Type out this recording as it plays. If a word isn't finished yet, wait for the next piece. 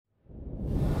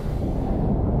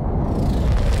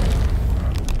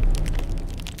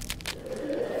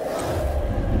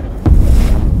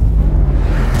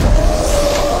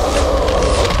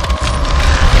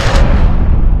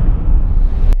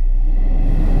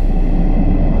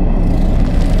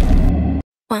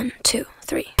1, 2,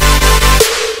 3. I've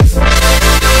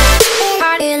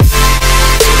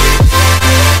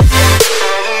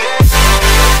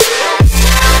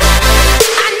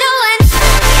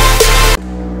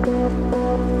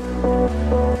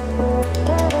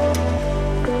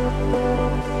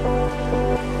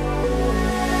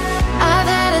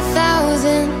had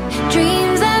 1,000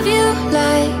 dreams of you,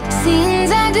 like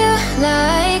scenes I do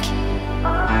like.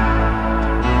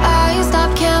 I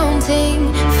stop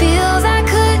counting, feels I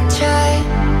could try,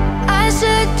 I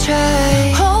should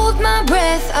try. Hold my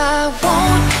breath, I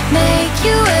won't make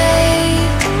you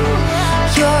wait.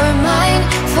 You're mine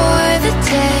for the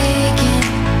taking,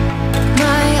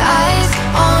 my eyes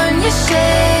on your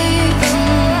shade.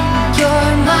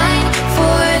 You're mine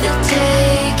for the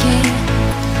taking.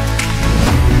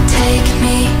 Take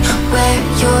me where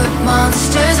your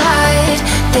monsters hide.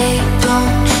 They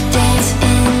don't dance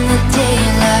in the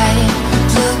daylight.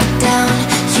 Look down,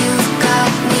 you've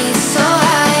got me so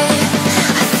high.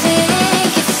 I think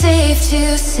it's safe to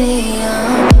say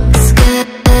I'm scared.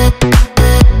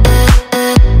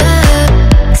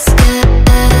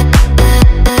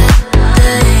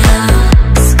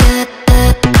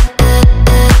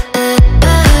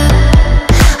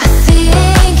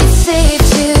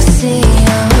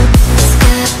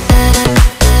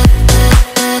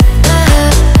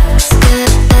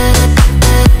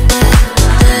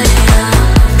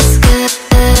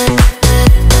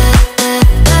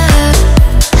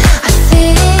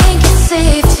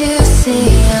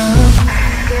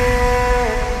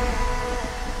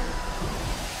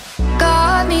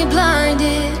 Got me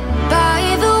blinded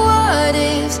by the what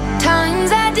ifs,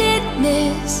 times I did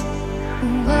miss.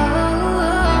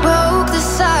 Broke the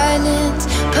silence,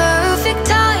 perfect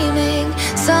timing,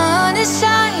 sun is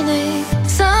shining.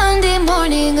 Sunday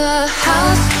morning, a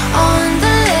house on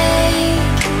the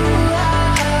lake,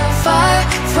 far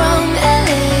from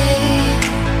LA.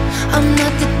 I'm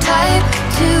not the type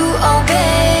to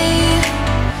obey,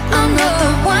 I'm not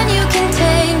the one you can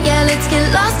tame. Yeah, let's get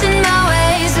lost in my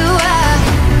ways. Ooh,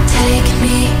 take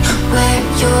me where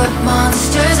your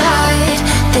monsters hide.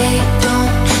 They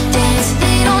don't dance,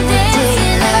 they don't dance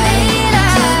in the daylight.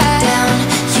 Look down,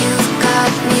 you've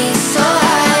got me so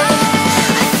high.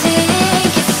 I think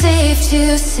it's safe to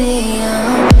say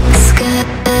I'm scared.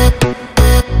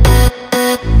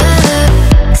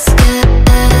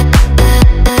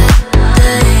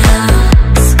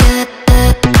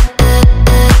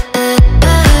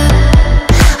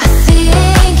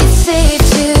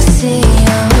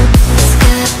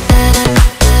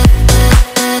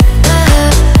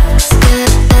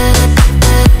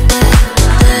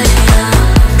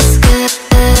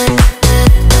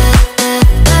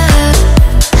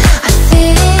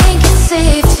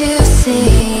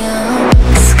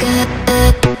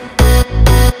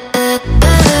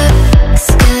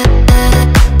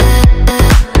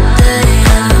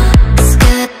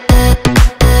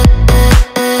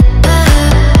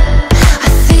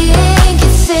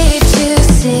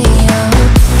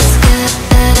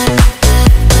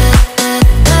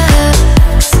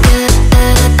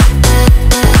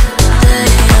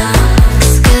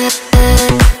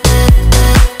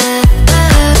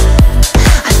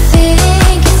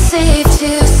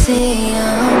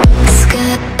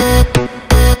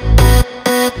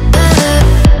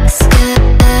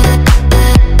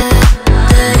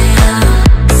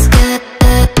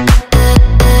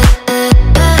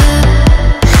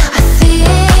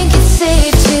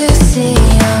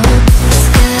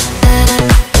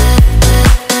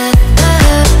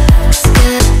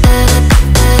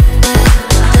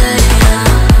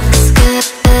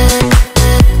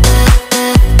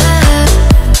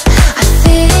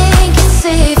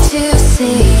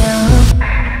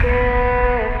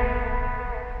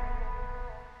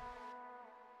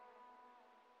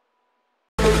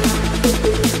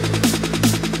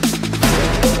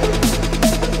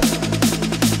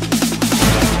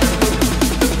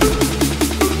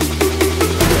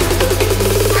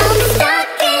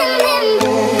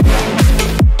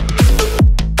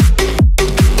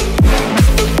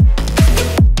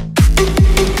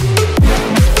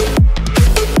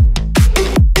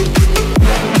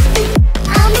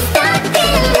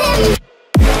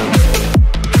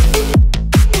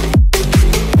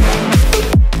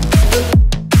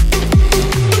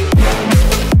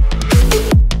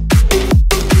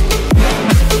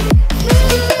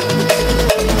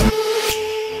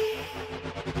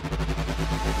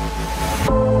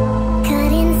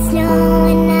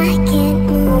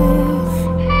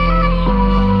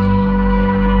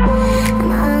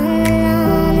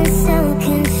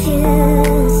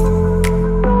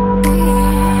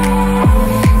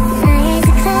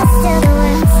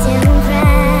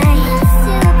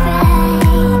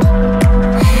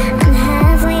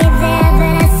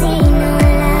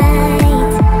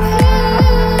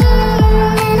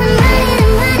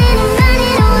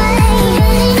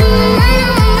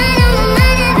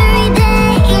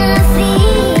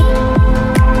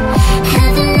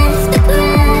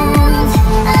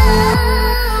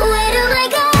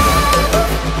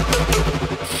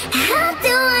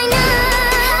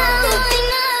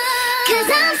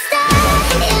 I'm stuck,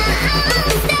 yeah,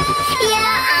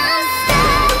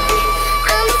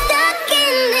 I'm stuck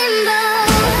in limbo.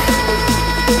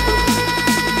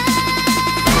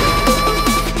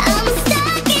 I'm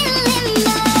stuck in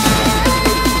limbo.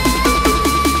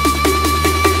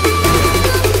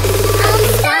 I'm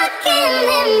stuck in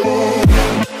limbo.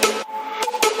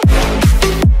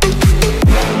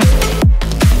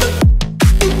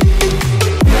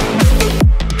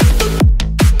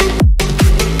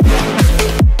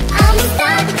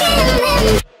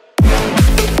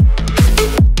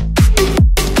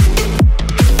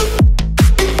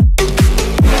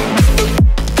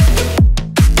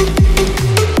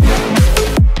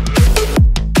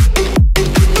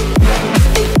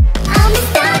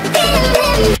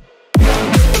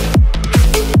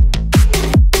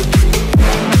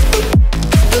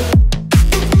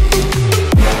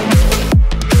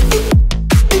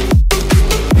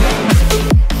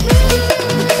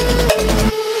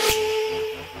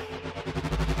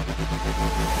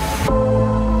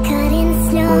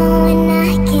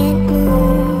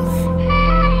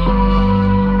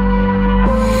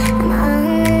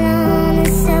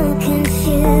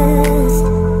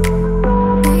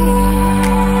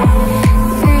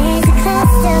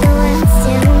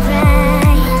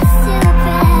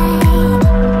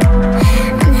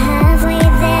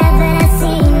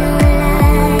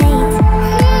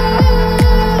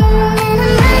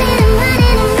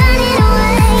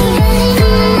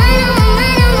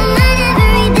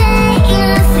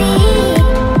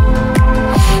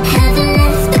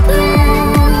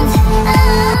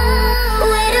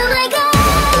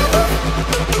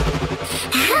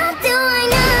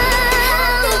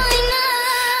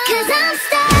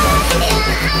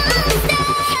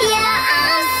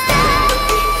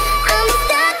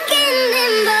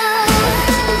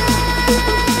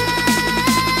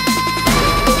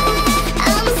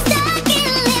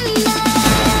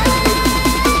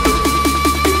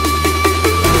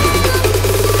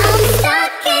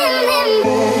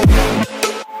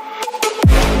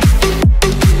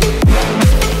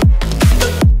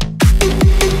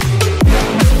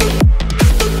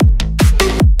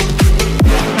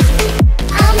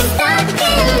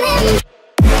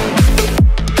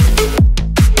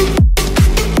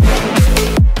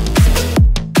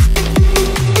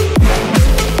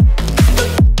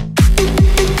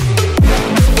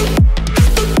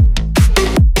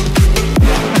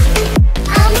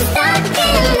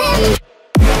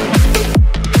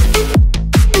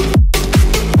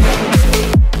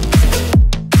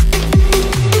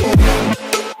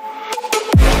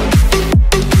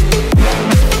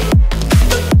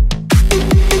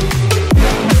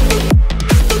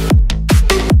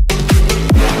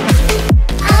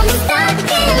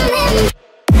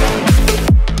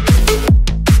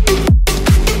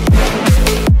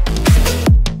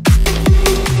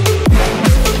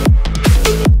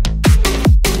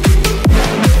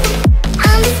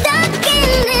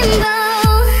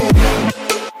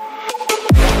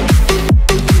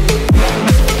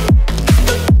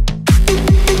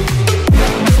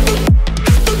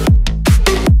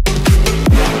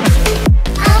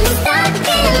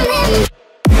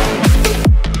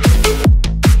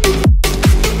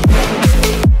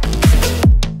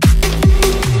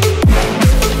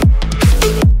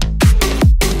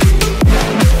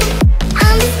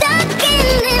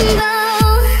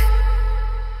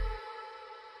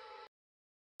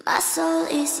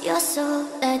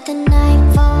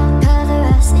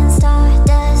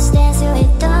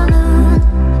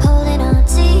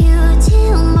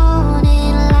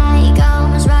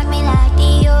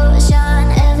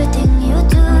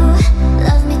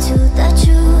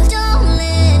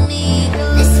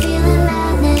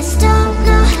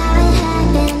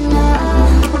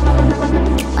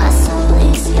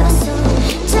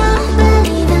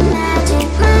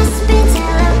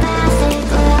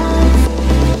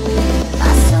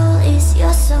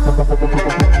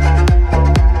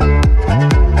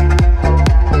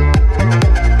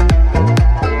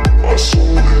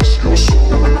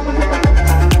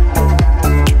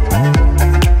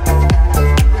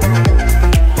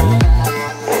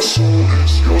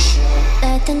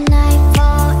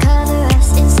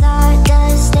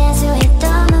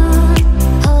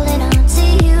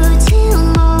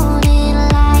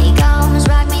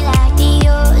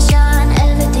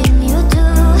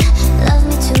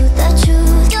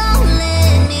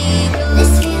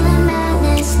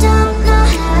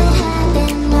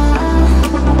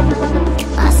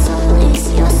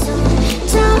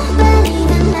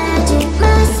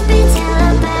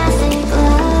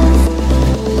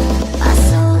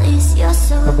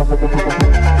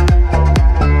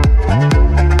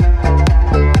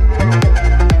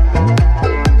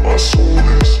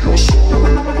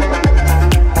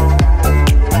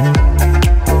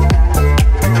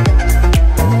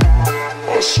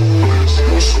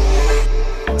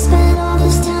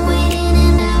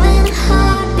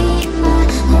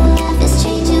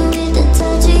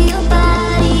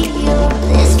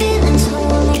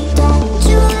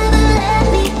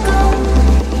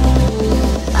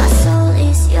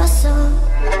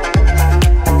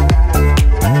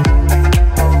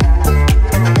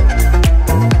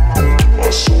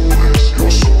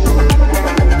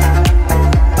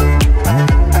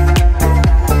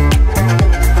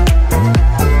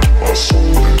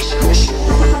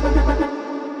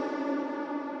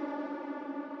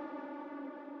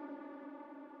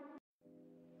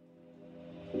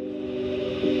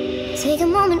 a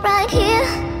moment right here,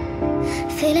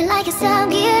 feeling like it's out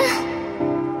gear.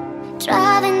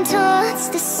 Driving towards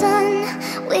the sun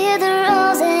with a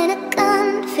rose and a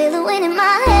gun. Feel the wind in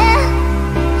my hair,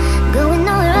 going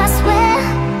nowhere I swear.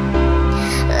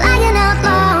 Like an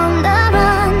outlaw on the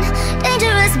run,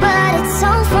 dangerous but it's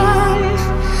so fun.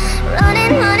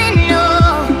 Running, running, no.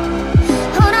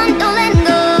 Hold on, don't let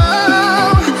go.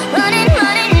 Running,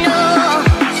 running, no.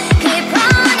 Keep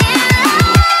running.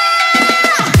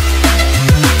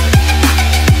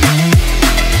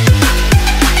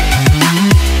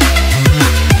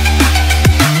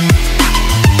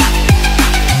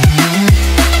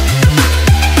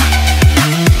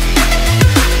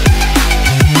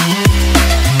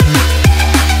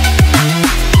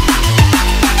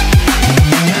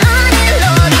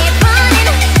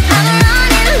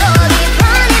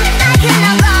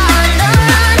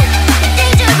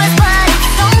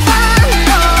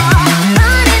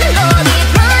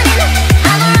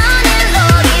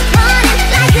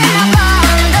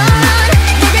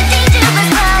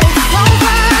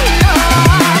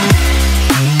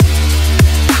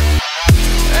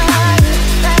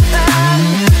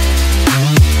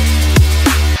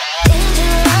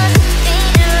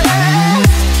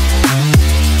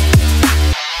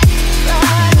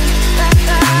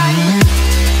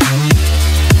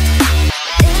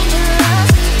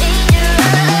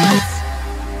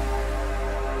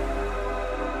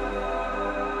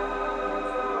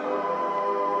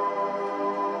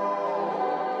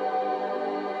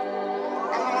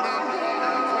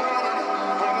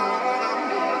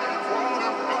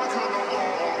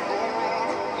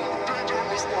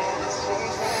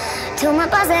 Told my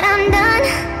boss that I'm done.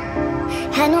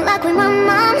 Had no luck with my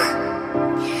mom.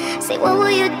 Say, what will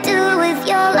you do with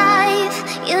your life?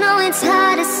 You know it's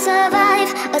hard to survive.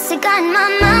 A cigar in my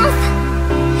mouth,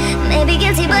 maybe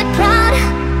guilty but proud.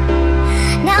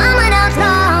 Now I'm